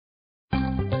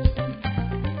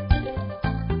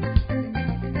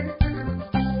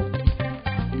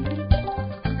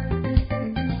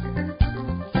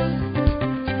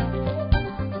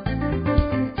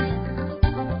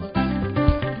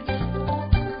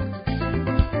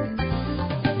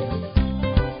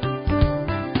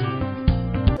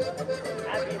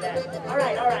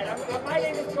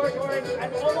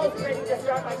almost ready to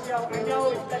start my show. I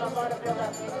know it's been a lot of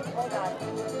build-up. Hold on.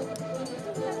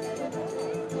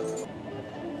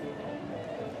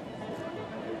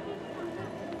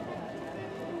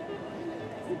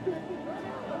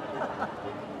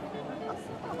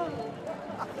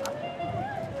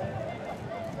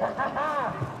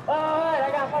 All right,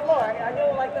 I got one more. I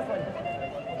knew like this one.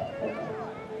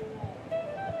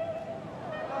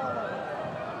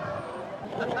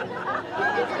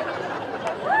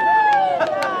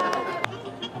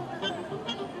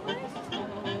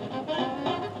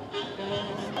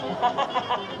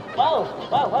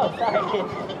 Whoa, sorry.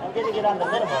 I'm getting it on the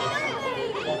minimum.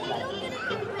 That's nice.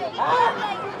 Ah!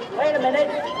 Wait a minute.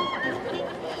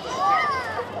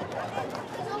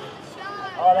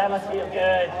 Oh, that must feel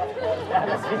good. That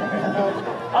must feel good.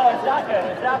 Oh, it's not good.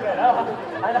 It's not good. Oh,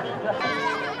 I know.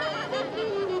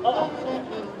 Uh-oh.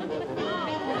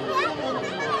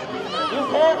 You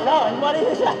can't run. What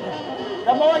is that?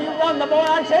 The more you run, the more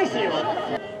I chase you.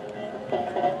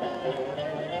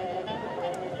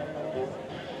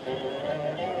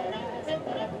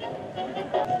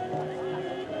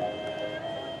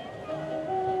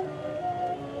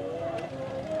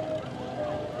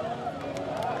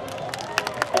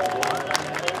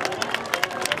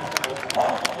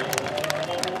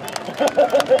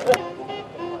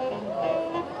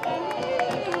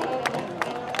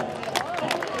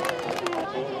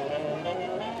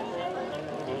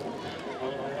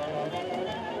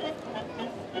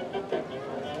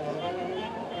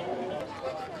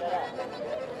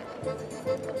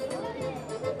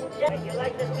 Yeah, you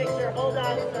like this picture? Hold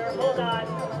on, sir. Hold on.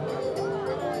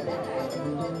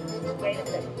 Wait a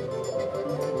second.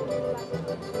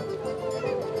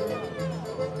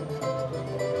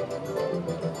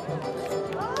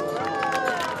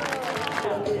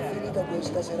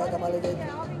 Questa serata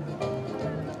maledetta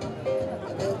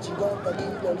per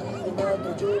 50.000 lire un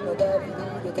altro giorno da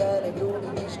finire tra negroni,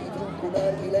 whisky, trucco,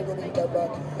 narghile con il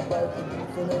tabacco qualche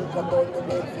buffo nel cappotto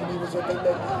per finire sotto il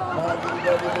letto ma ti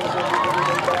ricordi che sono di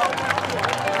del bar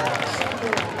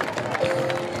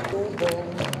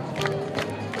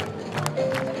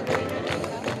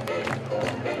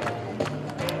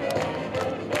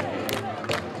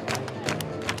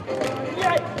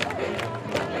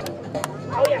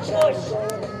Oh yeah, push.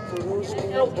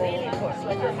 No, baby push,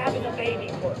 like you're having a baby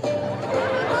push.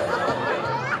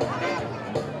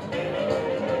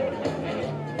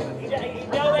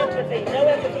 No empathy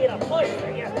in a push.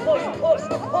 Yeah, push,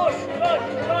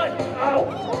 run. Ow.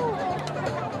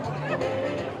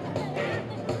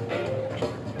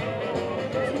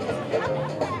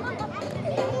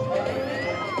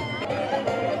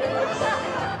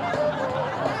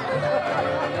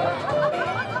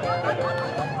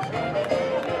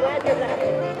 Glad you're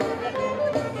laughing.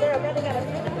 Sir, I'm running out of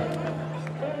time.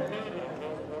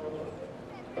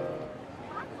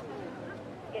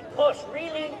 Push,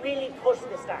 really push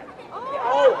this time.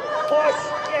 Oh, push,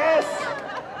 yes!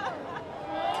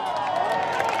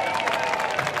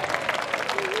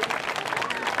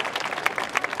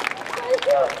 Thank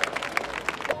you.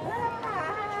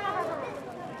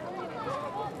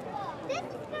 This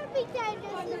is going to be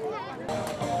dangerous.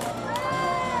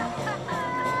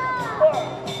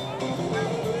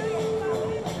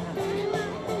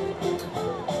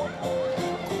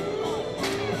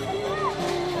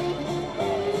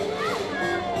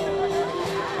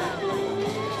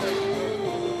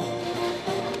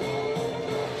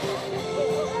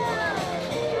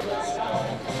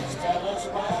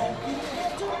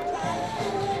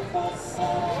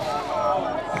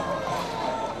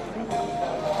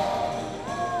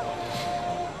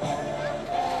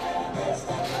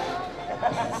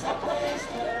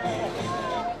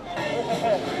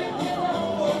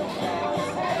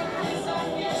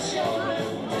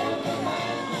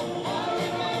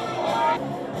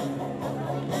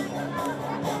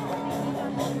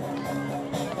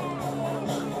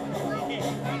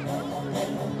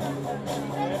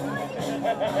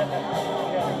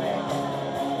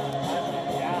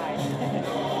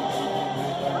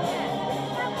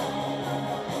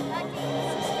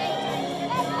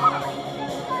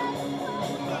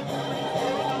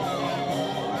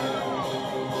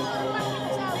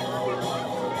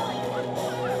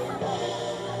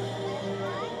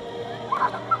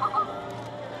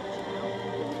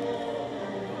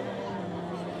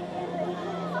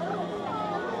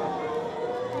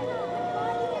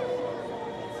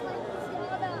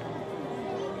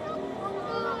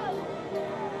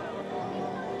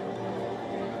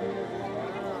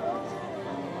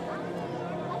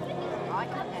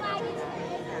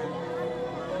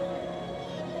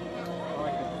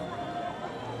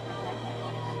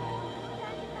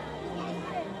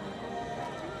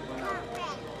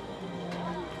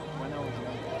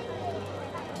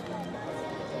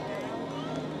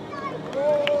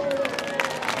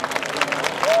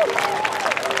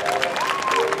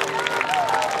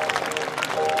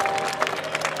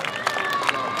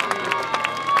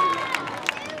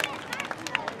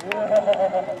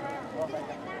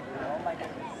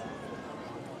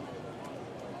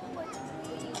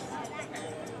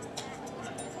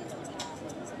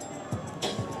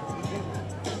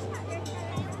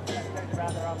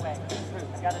 wrong way.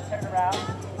 I gotta turn around.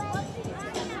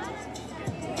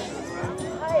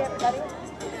 Hi, everybody.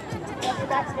 Welcome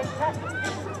back to Big Cut.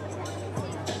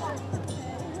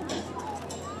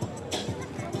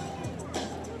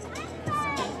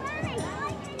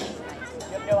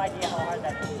 You have no idea how hard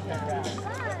that is to turn around.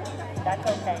 That's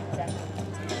okay. That's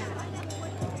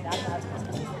not.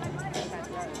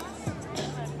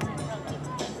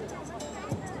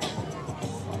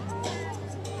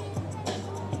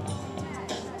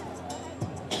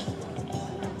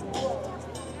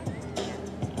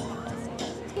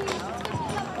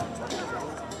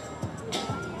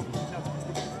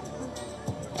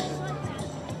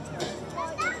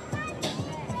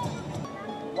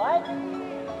 What?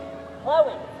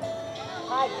 Chloe.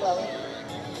 Hi, Chloe.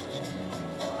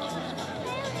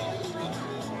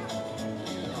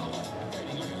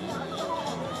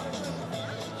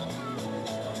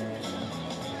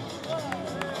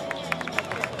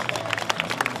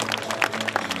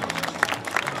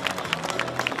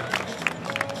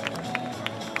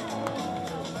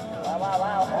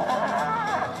 Wow.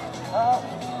 Oh,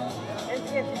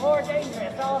 it's more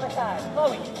dangerous all the time.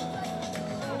 Chloe,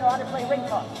 you know how to play ring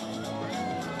toss.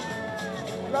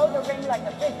 Throw the ring like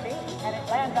a frisbee, and it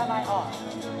lands on my arm.